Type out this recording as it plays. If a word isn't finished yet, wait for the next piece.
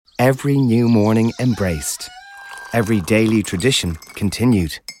Every new morning embraced. Every daily tradition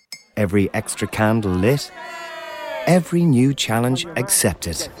continued. Every extra candle lit. Every new challenge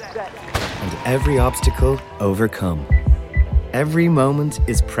accepted. And every obstacle overcome. Every moment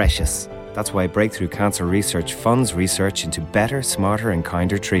is precious. That's why Breakthrough Cancer Research funds research into better, smarter and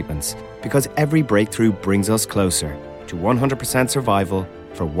kinder treatments. Because every breakthrough brings us closer to 100% survival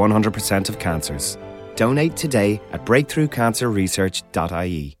for 100% of cancers. Donate today at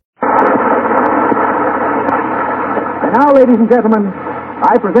breakthroughcancerresearch.ie. And now, ladies and gentlemen,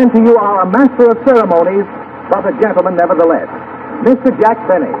 I present to you our Master of Ceremonies, but a gentleman nevertheless, Mr. Jack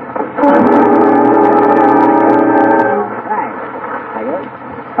Benny. Thanks.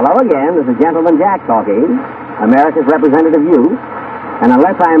 Hello again, this is Gentleman Jack talking, America's representative youth, and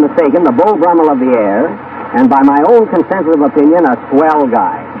unless I am mistaken, the Beau Brummel of the air, and by my own consensus of opinion, a swell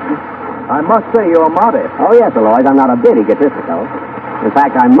guy. I must say you're modest. Oh, yes, Lloyd, I'm not a bit egotistical. In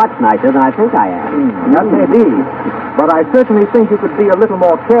fact, I'm much nicer than I think I am. That may be, but I certainly think you could be a little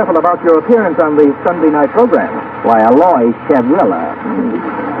more careful about your appearance on the Sunday night program. Why, Aloy Chevrilla.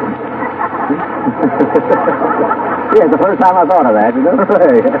 Yes, the first time I thought of that, you know?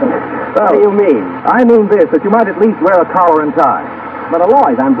 Right. What do you mean? I mean this, that you might at least wear a collar and tie. But,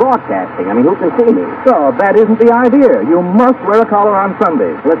 Aloy, I'm broadcasting. I mean, who can see me? So, that isn't the idea. You must wear a collar on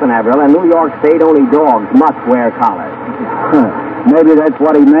Sundays. Listen, Avril, in New York State, only dogs must wear collars. Maybe that's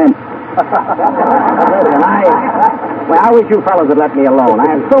what he meant. Listen, I wish you fellows would let me alone.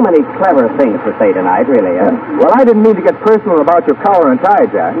 I have so many clever things to say tonight, really. Well, I didn't mean to get personal about your collar and tie,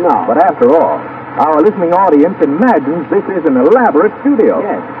 Jack. No. But after all, our listening audience imagines this is an elaborate studio.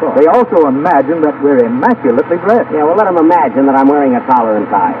 Yes, of course. They also imagine that we're immaculately dressed. Yeah, well, let them imagine that I'm wearing a collar and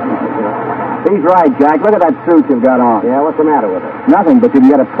tie. He's right, Jack. Look at that suit you've got on. Yeah, what's the matter with it? Nothing, but you can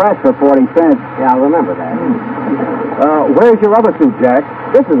get a press for 40 cents. Yeah, I'll remember that. Where's your other suit, Jack?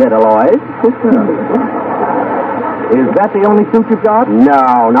 This is it, Aloy. Is that the only suit you've got?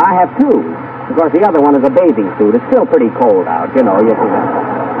 No, I have two. Of course, the other one is a bathing suit. It's still pretty cold out, you know. You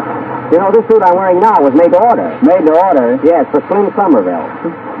know, this suit I'm wearing now was made to order. Made to order? Yes, for Slim Somerville.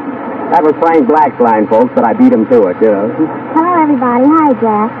 That was Frank Black's line, folks, but I beat him to it, you know. Hello, everybody. Hi,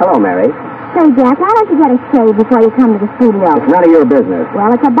 Jack. Hello, Mary. Say, Jack, why don't you get a shave before you come to the studio? It's none of your business.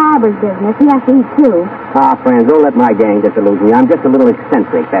 Well, it's a barber's business. He has to eat, too. Ah, friends, don't let my gang disillusion me. I'm just a little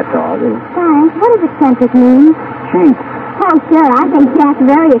eccentric, that's all. Thanks. What does eccentric mean? Cheap. Oh, sure. I think Jack's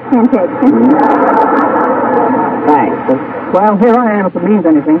very eccentric. Thanks. Well, here I am if it means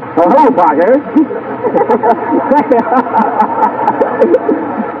anything. Oh, hello, Parker.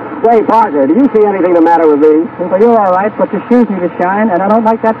 Say, Parker, do you see anything the matter with me? Well, you're all right, but your shoes need to shine, and I don't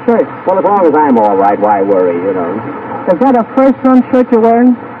like that shirt. Well, as long as I'm all right, why worry, you know? Is that a first-run shirt you're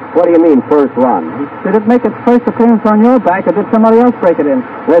wearing? What do you mean, first run? Did it make its first appearance on your back, or did somebody else break it in?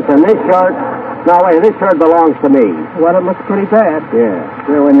 Listen, this shirt... No, wait, this shirt belongs to me. Well, it looks pretty bad. Yeah.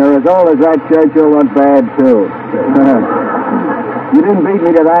 Sure, when you're as old as that shirt, you'll look bad, too. You didn't beat me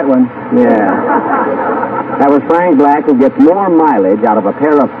to that one. Yeah. That was Frank Black, who gets more mileage out of a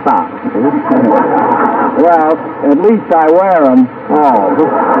pair of socks. Well, at least I wear them. Oh.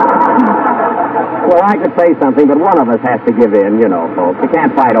 Well, I could say something, but one of us has to give in, you know, folks. You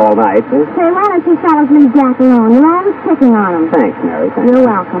can't fight all night. Say, why don't you fellas leave Jack alone? You're always picking on him. Thanks, Mary. Thanks. You're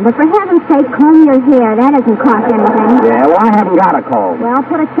welcome. But for heaven's sake, comb your hair. That doesn't cost anything. Yeah, well, I haven't got a comb. Well,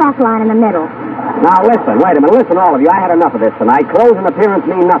 put a chalk line in the middle. Now, listen, wait a minute. Listen, all of you. I had enough of this tonight. Clothes and appearance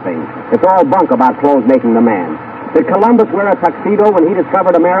mean nothing. It's all bunk about clothes making the man. Did Columbus wear a tuxedo when he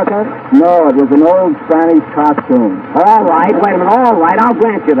discovered America? No, it was an old Spanish costume. All right, wait a minute. All right, I'll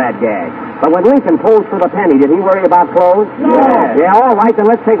grant you that gag. But when Lincoln posed for the penny, did he worry about clothes? Yes. Yeah, all right, then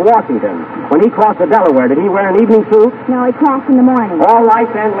let's take Washington. When he crossed the Delaware, did he wear an evening suit? No, he crossed in the morning. All right,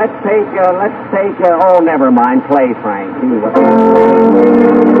 then, let's take, oh, never mind. Play, Frank. See what...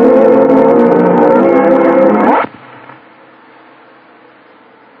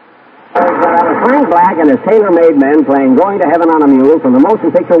 Frank Black and his tailor-made men playing Going to Heaven on a Mule from the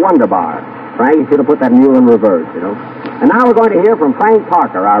motion picture Wonder Bar. Frank, you should have put that mule in reverse, you know. And now we're going to hear from Frank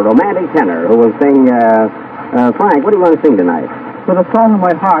Parker, our romantic tenor, who will sing, Frank, what do you want to sing tonight? For the song of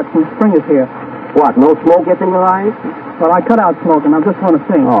my heart, since spring is here. What, no smoke gets in your eyes? Well, I cut out smoking. I just want to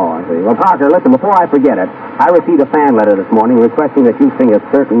sing. Oh, I see. Well, Parker, listen, before I forget it, I received a fan letter this morning requesting that you sing a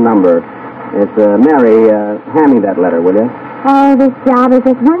certain number. It's, Mary, hand me that letter, will you? Oh, this job is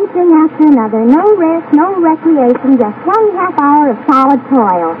just one thing after another. No rest, no recreation, just 1/2 hour of solid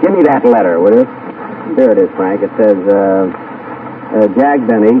toil. Give me that letter, will you? Here it is, Frank. It says, Jack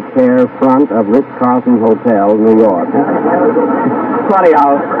Benny, care front of Ritz-Carlton Hotel, New York. It's funny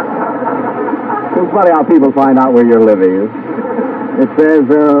how people find out where you're living. It says,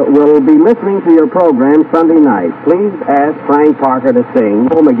 we'll be listening to your program Sunday night. Please ask Frank Parker to sing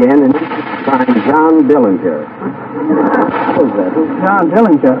Home Again and sign John Dillinger. What was that? John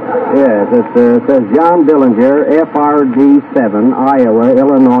Dillinger. Yes, it says John Dillinger, FRD7, Iowa,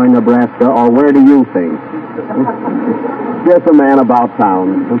 Illinois, Nebraska, or where do you think? Just a man about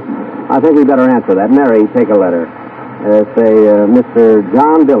town. I think we better answer that. Mary, take a letter. Say, Mr.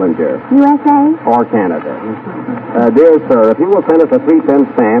 John Dillinger. USA? Or Canada. Dear sir, if you will send us a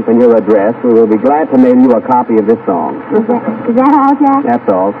 3-cent stamp and your address, we will be glad to mail you a copy of this song. Is that all, Jack? That's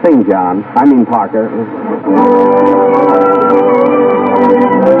all. Sing, John. I mean, Parker.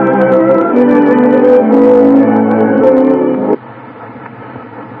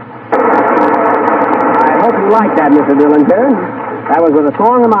 I hope you like that, Mr. Dillinger. That was With a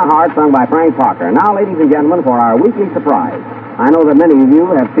Song in My Heart, sung by Frank Parker. Now, ladies and gentlemen, for our weekly surprise. I know that many of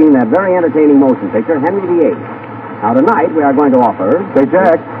you have seen that very entertaining motion picture, Henry VIII. Now, tonight, we are going to offer... Say,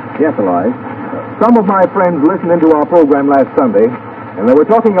 Jack. Yes, Aloys. Some of my friends listened into our program last Sunday, and they were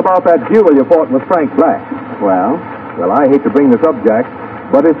talking about that duel you fought with Frank Black. Well? Well, I hate to bring this up, Jack,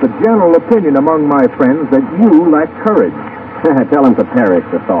 but it's the general opinion among my friends that you lack courage. Tell him to perish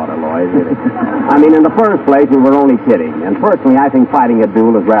the thought, Aloys. I mean, in the first place, we were only kidding. And personally, I think fighting a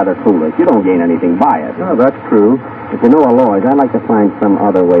duel is rather foolish. You don't gain anything by it. Oh, that's true. But you know, Aloys, I'd like to find some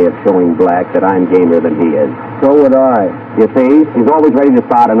other way of showing Black that I'm gamer than he is. So would I. You see, he's always ready to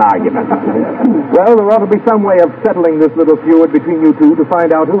start an argument. Well, there ought to be some way of settling this little feud between you two to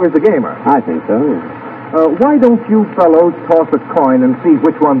find out who is the gamer. I think so, yeah. Why don't you fellows toss a coin and see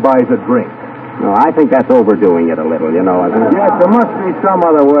which one buys a drink? No, I think that's overdoing it a little, you know. Yes, there must be some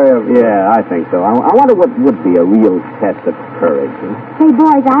other way of... Yeah, I think so. I wonder what would be a real test of courage. Hey,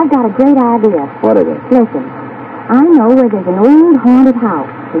 boys, I've got a great idea. What is it? Listen, I know where there's an old haunted house,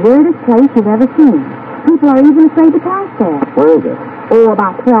 the weirdest place you've ever seen. People are even afraid to pass there. Where is it? Oh,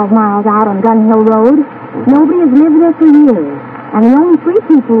 about 12 miles out on Gun Hill Road. Nobody has lived there for years. And the only 3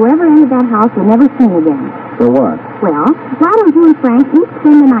 people who ever entered that house were never seen again. So what? Well, why don't you and Frank each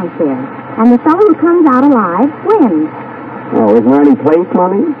spend the night there? And the fellow who comes out alive wins. Oh, isn't there any place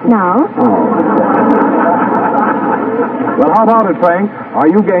money? No. Oh. Well, how about it, Frank? Are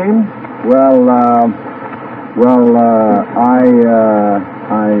you game?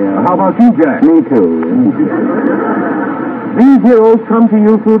 How about you, Jack? Me too. These heroes come to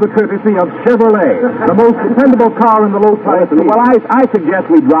you through the courtesy of Chevrolet, the most dependable car in the low price. Well, I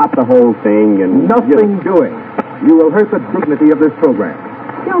suggest we drop the whole thing and... Nothing doing. You will hurt the dignity of this program.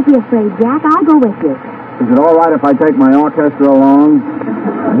 Don't be afraid, Jack. I'll go with you. Is it all right if I take my orchestra along?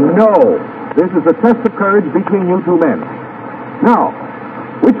 No. This is a test of courage between you two men. Now,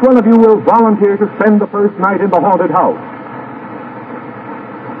 which one of you will volunteer to spend the first night in the haunted house?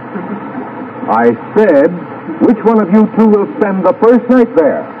 I said, which one of you two will spend the first night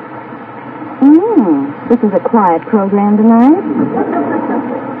there? This is a quiet program tonight.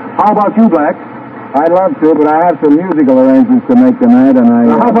 How about you, Black? I'd love to, but I have some musical arrangements to make tonight, and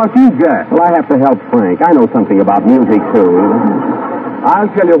I... How about you, Jack? Well, I have to help Frank. I know something about music, too. I'll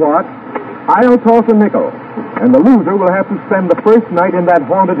tell you what. I'll toss a nickel, and the loser will have to spend the first night in that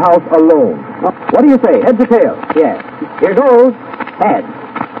haunted house alone. What do you say, heads or tails? Yes. Here goes. Heads.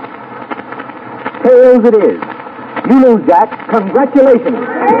 Tails it is. You lose, Jack. Congratulations.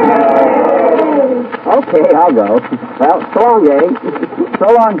 Okay, I'll go. Well, so long, gang. So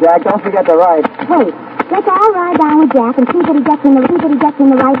long, Jack. Don't forget to write. Hey, let's all ride down with Jack and see that he gets in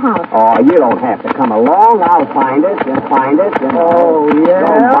the right house. Oh, you don't have to come along. I'll find it and find it. And Oh, yeah?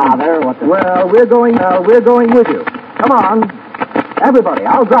 Don't bother. Well, we're going with you. Come on. Everybody,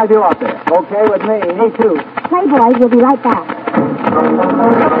 I'll drive you out there. Okay with me. Me, too. Play, boys. We'll be right back.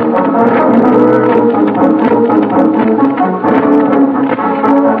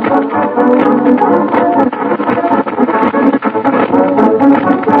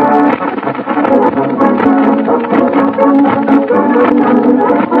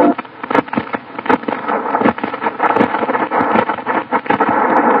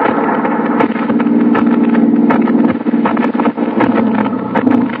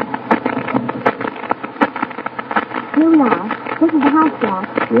 Here we are. This is the house, Jack.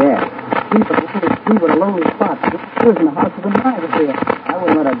 Yeah. People in a lonely spot. This isn't the house of the night here. I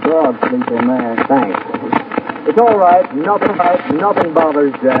wouldn't let a dog sleep in there. Thanks. It's all right. Nothing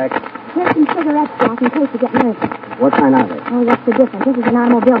bothers Jack. Here's some cigarettes, Jack, in case you get nervous. What kind of it? Oh, what's the difference? This is an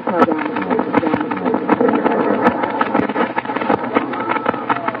automobile program.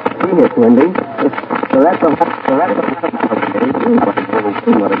 See here, Swindy. So that's a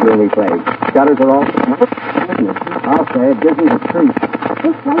what a gloomy place. Shutters are all... I'll say it gives me the treat.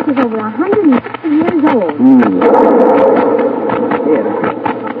 This place is over 150 years old.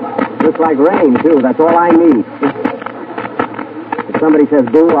 It looks like rain, too. That's all I need. If somebody says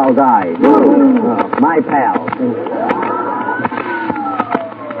boo, I'll die. Oh, my pal.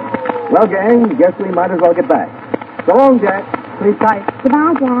 Well, gang, guess we might as well get back. So long, Jack. Sleep tight.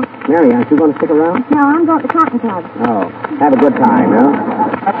 Goodbye, Jack. Mary, aren't you going to stick around? No, I'm going to the Cotton Club. Oh, have a good time, huh?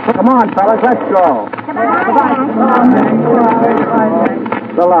 Come on, fellas, let's go. Goodbye,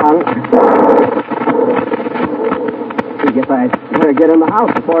 Jack. So long. I guess I'd better get in the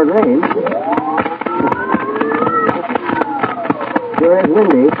house before it rains. Sure is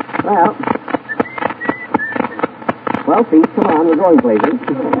windy. Well, Pete, come on, we're going places.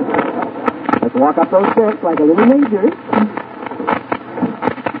 Let's walk up those steps like a little major.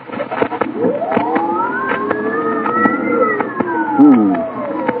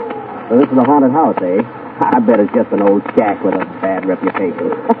 So this is a haunted house, eh? I bet it's just an old shack with a bad reputation.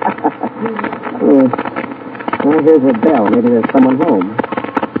 Well, here's a bell. Maybe there's someone home.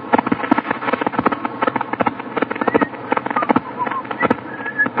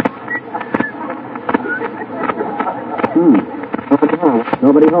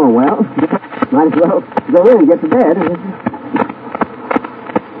 Nobody home. Well, might as well go in and get to bed.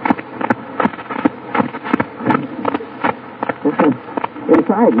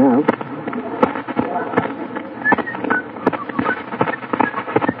 Inside now.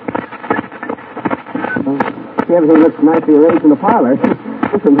 Everything looks nicely arranged in the parlor. This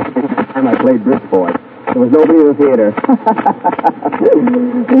is the time I played Bridgeport. There was nobody in the theater.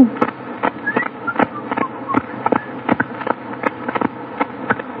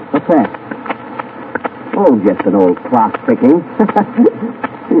 What's that? Oh, just an old clock ticking.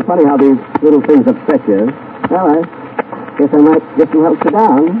 It's funny how these little things upset you. Well, I guess I might get some help sit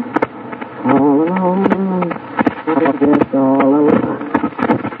down. All alone. I guess all alone.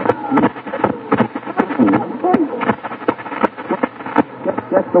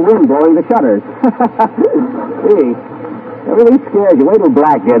 Just the wind blowing the shutters. Gee, that really scares you. Wait till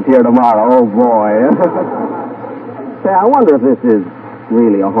Black gets here tomorrow. Oh, boy. Say, I wonder if this is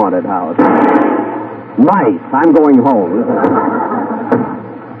really a haunted house. Nice. I'm going home.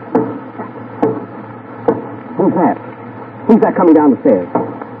 Who's that? Who's that coming down the stairs?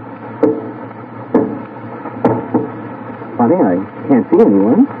 Funny, I can't see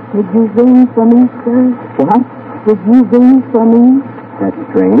anyone. Did you ring for me, sir? What? Did you ring for me? That's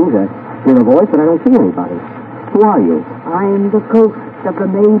strange. I hear a voice, but I don't see anybody. Who are you? I'm the ghost of the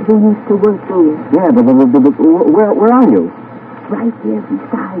maid who used to work here. Yeah, but where are you? Right here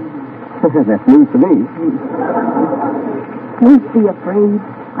beside you. That's news to me. Don't be afraid.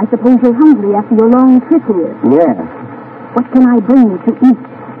 I suppose you're hungry after your long trip here. Yeah. What can I bring you to eat?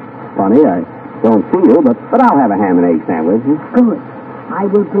 Funny, I don't see you, but I'll have a ham and egg sandwich. Good. I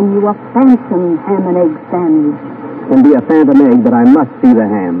will bring you a phantom ham and egg sandwich. Can be a phantom egg, but I must see the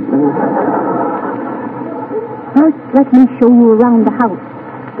ham. First, let me show you around the house.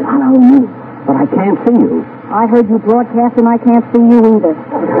 Follow me. But I can't see you. I heard you broadcast and I can't see you either.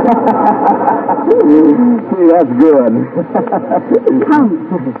 See, that's good.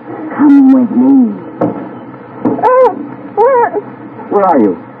 Come with me. Where are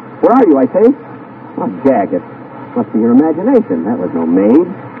you? Where are you, I say? Oh, Jack, it must be your imagination. That was no maid.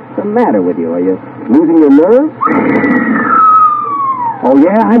 What's the matter with you? Are you losing your nerve? Oh,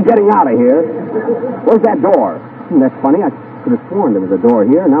 yeah? I'm getting out of here. Where's that door? That's funny. I could have sworn there was a door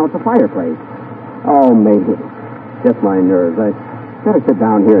here. Now it's a fireplace. Oh, maybe. Just my nerves. I better sit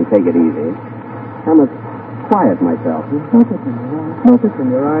down here and take it easy. I must quiet myself. Focus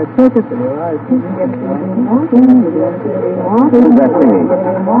in your eyes. Focus in your eyes. Who's that singing?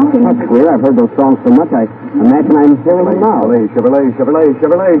 That's queer. I've heard those songs so much, I imagine I'm hearing them now. Chevrolet, Chevrolet,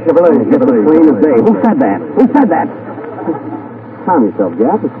 Chevrolet, Chevrolet, Just as plain as day. Who said that? Who said that? Calm yourself,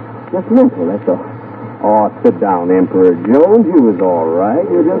 Jack. It's just mental, that's all. Oh, sit down, Emperor Jones. You was all right.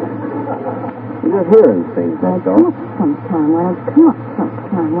 You're just hearing things, that's all. Why don't you come up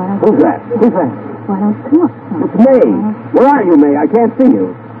sometime? Who's that? Who's that? Why don't you come up sometime? It's May. Where are you, May? I can't see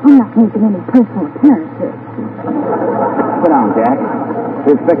you. I'm not making any personal appearances. Sit down, Jack.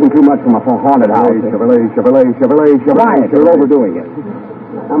 You're expecting too much from a haunted house. Chevrolet, Chevrolet, Chevrolet, Chevrolet. Quiet. You're overdoing it.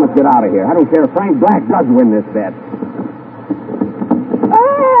 I must get out of here. I don't care if Frank Black does win this bet.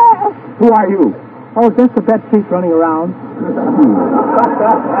 Who are you? Oh, just a bet sheep running around.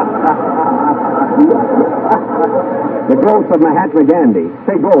 The ghost of Mahatma Gandhi.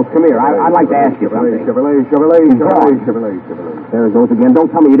 Say, ghost, come here. I'd like to ask you something. Chevrolet, Chevrolet, Chevrolet, Chevrolet, Chevrolet. There it goes again. Don't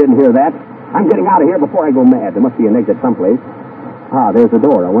tell me you didn't hear that. I'm getting out of here before I go mad. There must be an exit someplace. Ah, there's the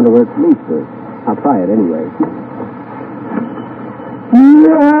door. I wonder where it leads to. I'll try it anyway.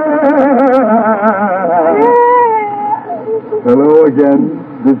 Hello again.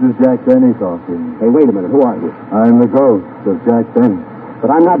 This is Jack Benny talking. Hey, wait a minute. Who are you? I'm the ghost of Jack Benny. But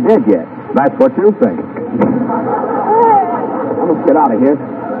I'm not dead yet. That's what you think. Let's get out of here.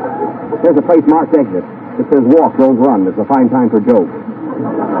 There's a place marked exit. It says walk, don't run. It's a fine time for jokes.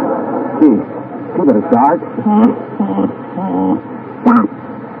 Gee, but it's dark. Stop.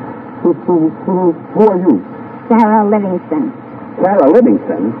 Who are you? Sarah Livingston. Sarah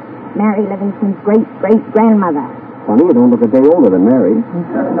Livingston? Mary Livingston's great-great-grandmother. Funny, you don't look a day older than Mary.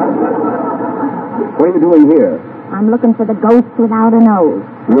 What are you doing here? I'm looking for the ghost without a nose.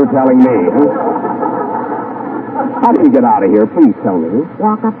 You're telling me, huh? How did you get out of here? Please tell me.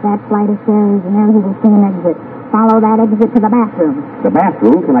 Walk up that flight of stairs, and there you will see an exit. Follow that exit to the bathroom. The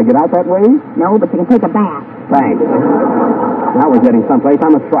bathroom? Can I get out that way? No, but you can take a bath. Thanks. Now we're getting someplace.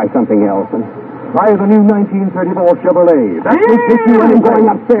 I must try something else. Try the new 1934 Chevrolet. That will take you in. Going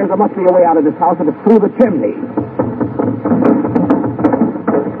upstairs. There must be a way out of this house if it's through the chimney.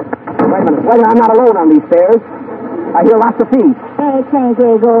 Wait a minute. I'm not alone on these stairs. I hear lots of feet. Hey,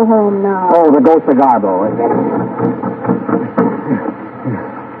 Cranky, go home now. Oh, the ghost of Garbo.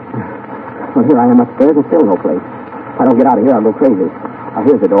 Well, here I am upstairs and still no place. If I don't get out of here, I'll go crazy. Oh,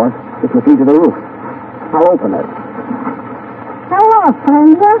 here's the door. This must lead to the roof. I'll open it. Hello,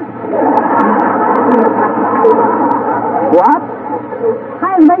 stranger. What?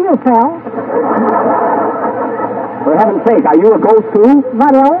 How do you, pal? For heaven's sake, are you a ghost too?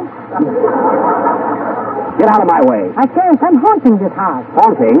 What else? Get out of my way. I can't. I'm haunting this house.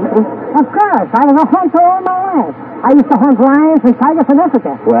 Haunting? Of course. I was a haunter all my life. I used to haunt lions and tigers in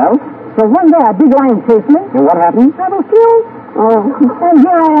Africa. Well? So one day a big lion chased me. And what happened? I was killed. Oh. And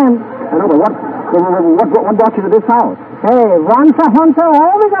here I am. I know, but what brought you to this house? Hey, once a hunter,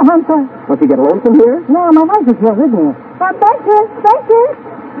 always a hunter. Must you get lonesome here? No, my wife is here with me. But Becky.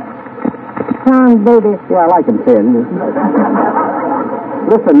 Come, baby. Yeah, I like him thin.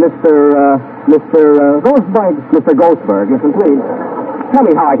 Listen, Mr. Ghostberg. Mr. Ghostberg, listen, please. Tell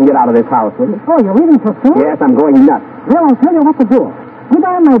me how I can get out of this house, will you? Oh, you're reading so soon? Yes, I'm going nuts. Well, I'll tell you what to do. Put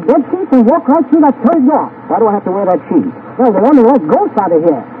on my bed sheet and walk right through that third door. Why do I have to wear that sheet? Well, they only let ghosts out of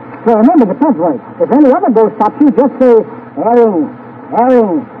here. So remember the password. If any other ghost stops you, just say, herring.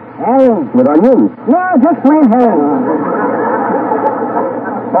 With onions? No, just plain herring.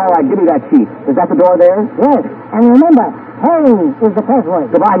 All right, give me that sheet. Is that the door there? Yes, and remember, herring is the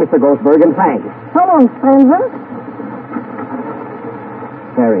password. Goodbye, Mr. Ghostberg, and thanks. So long, stranger.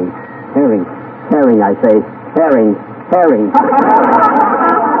 Herring, I say. Herring.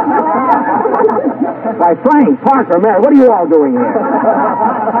 Why, Frank, Parker, Mary, what are you all doing here?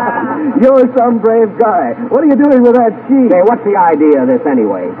 You're some brave guy. What are you doing with that sheet? Hey, what's the idea of this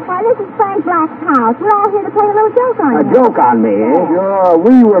anyway? Why, this is Frank Black's house. We're all here to play a little joke on A you. joke on me, eh? Sure,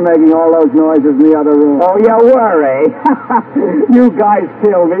 we were making all those noises in the other room. Oh, you were, eh? You guys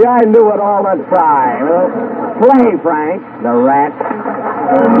killed me. I knew it all the time. Play, Frank. The rat.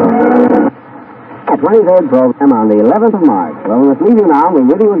 A 23rd program on the 11th of March. Well, we must leave you now, and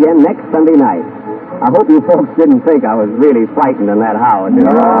we'll be with you again next Sunday night. I hope you folks didn't think I was really frightened in that house, you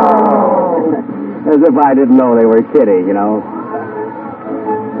know? No. As if I didn't know they were kidding, you know.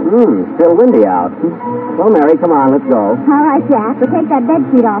 Still windy out. Well, Mary, come on, let's go. All right, Jack. We'll take that bed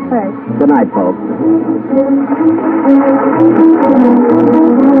sheet off first. Good night, folks.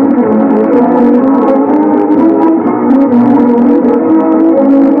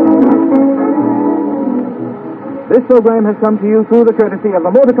 This program has come to you through the courtesy of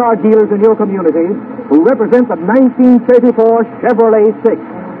the motor car dealers in your community who represent the 1934 Chevrolet 6.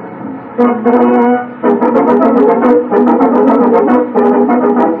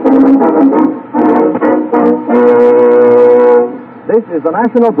 This is the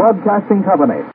National Broadcasting Company.